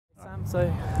So,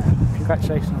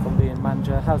 congratulations on being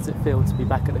manager. How does it feel to be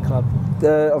back at the club?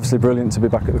 Obviously brilliant to be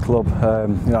back at the club.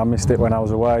 I missed it when I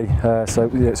was away, so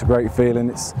yeah, it's a great feeling.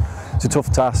 It's a tough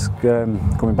task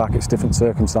coming back. It's different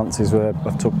circumstances where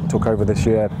I've took over this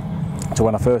year to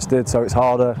when I first did, so it's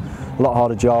harder, a lot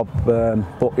harder job.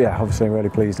 But yeah, obviously I'm really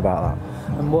pleased about that.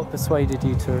 And what persuaded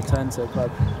you to return to the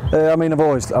club? I mean, I've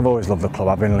always loved the club.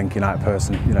 I've been a Lincoln United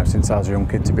person, since I was a young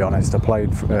kid. To be honest, I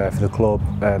played for the club,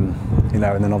 and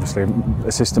then obviously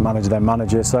assistant manager, then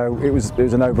manager. So it was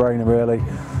a no-brainer really.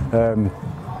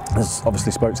 I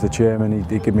obviously spoke to the chairman.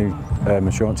 He gave me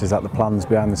assurances that the plans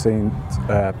behind the scenes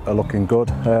are looking good.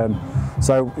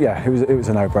 So yeah, it was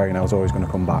a no-brainer. I was always going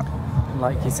to come back.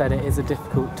 Like you said, it is a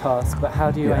difficult task, but how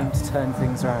do you aim to turn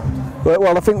things around?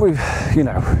 Well, I think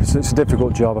it's a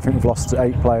difficult job. I think we've lost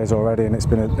 8 players already, and it's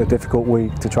been a difficult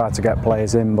week to try to get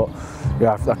players in. But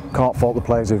yeah, I can't fault the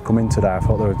players who've come in today. I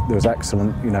thought they was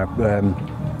excellent.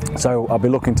 So I'll be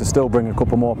looking to still bring a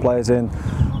couple more players in.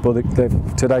 But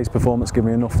today's performance gave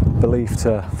me enough belief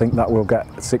to think that we'll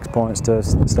get 6 points to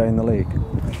stay in the league.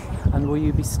 And will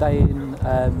you be staying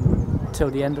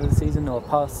till the end of the season or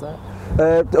past that?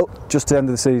 Just the end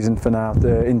of the season for now.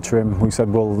 The interim, we said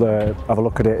we'll have a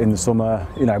look at it in the summer.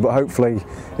 But hopefully,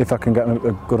 if I can get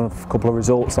a good enough couple of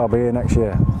results, I'll be here next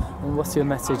year. And what's your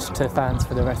message to fans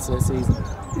for the rest of the season?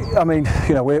 I mean,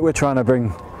 we're trying to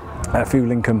bring a few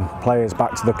Lincoln players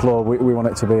back to the club. We want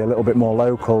it to be a little bit more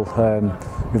local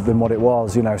than what it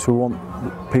was, so we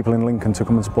want people in Lincoln to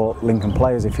come and support Lincoln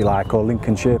players, if you like, or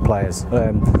Lincolnshire players.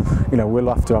 We'll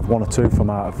have to have 1 or 2 from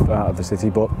out of the city,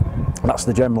 but that's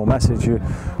the general message. You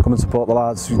come and support the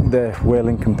lads. We're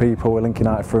Lincoln people, we're Lincoln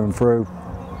United through and through.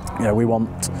 We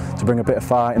want to bring a bit of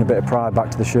fight and a bit of pride back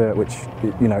to the shirt, which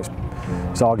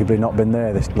it's arguably not been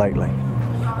there lately.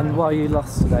 And while you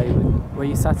lost today, were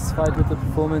you satisfied with the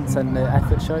performance and the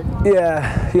effort shown?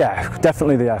 Yeah,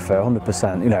 definitely the effort,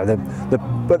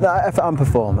 100%. But that effort and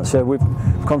performance. So we've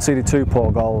conceded 2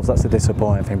 poor goals. That's the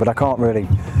disappointing thing. But I can't really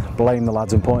blame the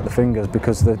lads and point the fingers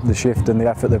because the shift and the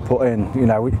effort they put in.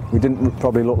 We didn't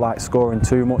probably look like scoring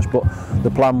too much, but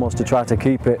the plan was to try to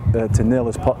keep it to nil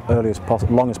as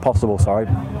long as possible. Sorry.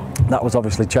 That was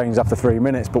obviously changed after 3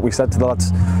 minutes, but we said to the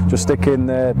lads, just stick in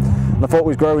there. And I thought we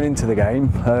was growing into the game,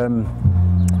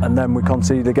 and then we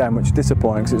conceded again, which is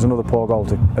disappointing because it was another poor goal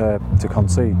to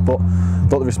concede. But I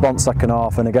thought the response second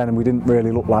half, and again, we didn't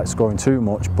really look like scoring too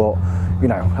much, but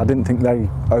I didn't think they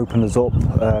opened us up.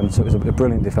 So it was a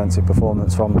brilliant defensive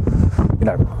performance from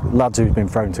lads who've been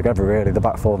thrown together really. The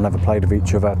back four have never played with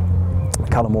each other.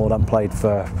 Callum Ward hadn't played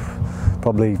for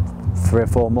probably 3 or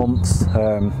 4 months,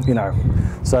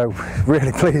 so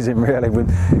really pleasing really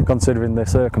considering the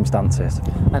circumstances.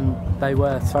 And they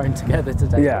were thrown together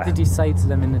today. Yeah. What did you say to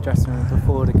them in the dressing room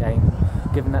before the game,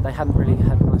 given that they hadn't really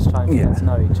had much time to get to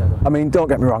know each other? I mean, don't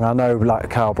get me wrong, I know like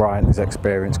Kyle Bryant's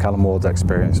experience, Callum Ward's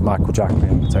experience, Michael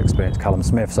Jackman's experience, Callum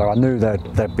Smith, so I knew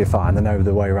they'd be fine. They know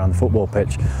the way around the football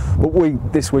pitch. But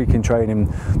this week in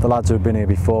training, the lads who have been here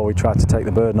before, we tried to take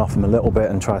the burden off them a little bit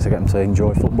and try to get them to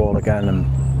enjoy football again, and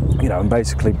and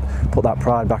basically put that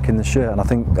pride back in the shirt. And I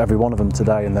think every one of them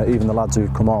today, and even the lads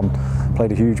who've come on,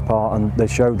 played a huge part, and they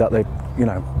showed that they're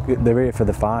here for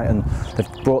the fight, and they've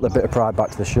brought their bit of pride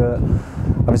back to the shirt.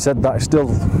 Having said that, it's still,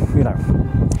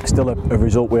 still a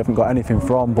result we haven't got anything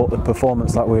from, but the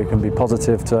performance that we can be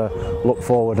positive to look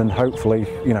forward and hopefully,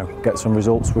 get some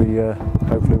results we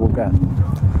hopefully will get.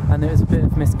 And there was a bit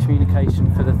of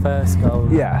miscommunication for the first goal.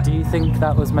 Yeah. Do you think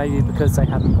that was maybe because they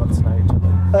hadn't got to know each other?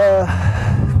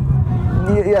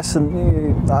 Yes, and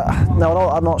no,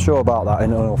 I'm not sure about that.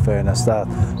 In all fairness, but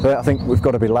I think we've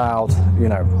got to be loud.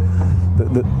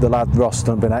 The lad Ross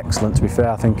has been excellent. To be fair,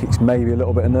 I think it's maybe a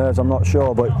little bit of nerves. I'm not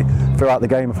sure, but throughout the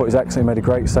game, I thought he was excellent. He made a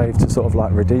great save to sort of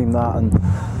like redeem that. And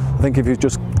I think if you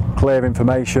just clear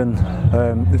information,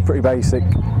 it's pretty basic,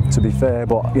 to be fair.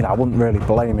 But I wouldn't really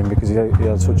blame him because he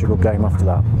had such a good game after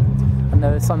that. And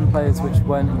there were some players which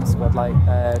weren't in the squad, like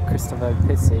Christopher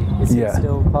Pissy. Is he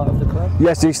still part of the club?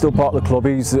 Yes, he's still part of the club.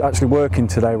 He's actually working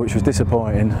today, which was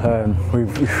disappointing. We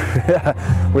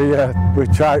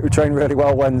trained really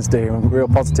well Wednesday, a real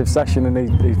positive session, and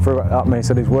he threw it at me and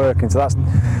said he's working, so that's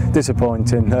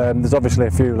disappointing. There's obviously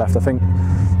a few left. I think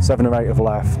 7 or 8 have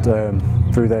left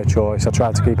through their choice. I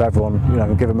tried to keep everyone,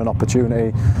 give them an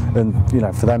opportunity, and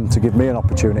for them to give me an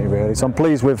opportunity really. So I'm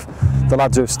pleased with the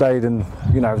lads who have stayed, and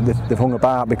they've hung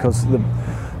about because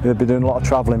they've been doing a lot of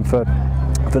travelling for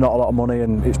not a lot of money,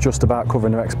 and it's just about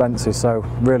covering their expenses. So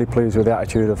really pleased with the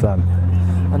attitude of them.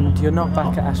 And you're not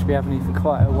back at Ashby Avenue for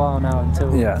quite a while now,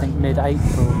 until I think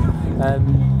mid-April.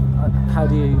 how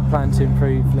do you plan to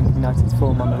improve Lincoln United's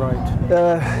form on the road?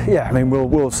 Yeah, I mean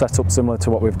we'll set up similar to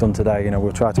what we've done today. You know,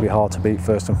 we'll try to be hard to beat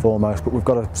first and foremost, but we've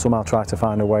got to somehow try to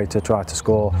find a way to try to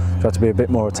score, try to be a bit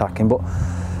more attacking. But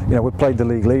you know, we played the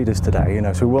league leaders today, you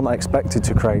know, so we weren't expected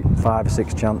to create 5 or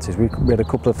 6 chances. We had a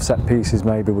couple of set pieces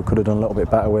maybe we could have done a little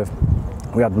bit better with.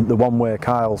 We had the one where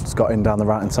Kyle's got in down the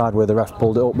right hand side where the ref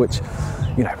pulled it up, which,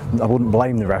 you know, I wouldn't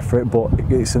blame the ref for it, but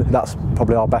that's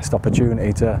probably our best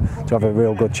opportunity to have a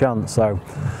real good chance. So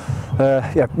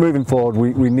yeah, moving forward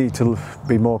we need to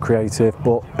be more creative,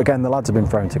 but again the lads have been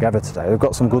thrown together today. They've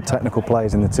got some good technical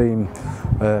players in the team,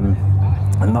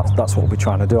 and that's what we'll be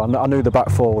trying to do. I knew the back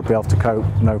four would be able to cope,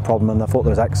 no problem, and I thought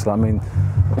they was excellent. I mean,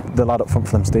 the lad up front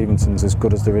for them, Stevenson's as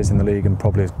good as there is in the league, and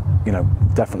probably, you know,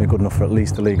 definitely good enough for at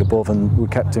least the league above. And we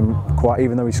kept him quiet,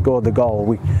 even though he scored the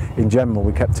goal. In general,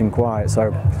 we kept him quiet.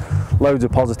 So, loads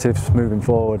of positives moving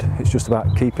forward. It's just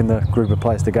about keeping the group of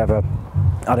players together,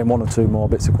 adding 1 or 2 more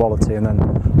bits of quality, and then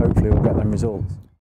hopefully we'll get them results.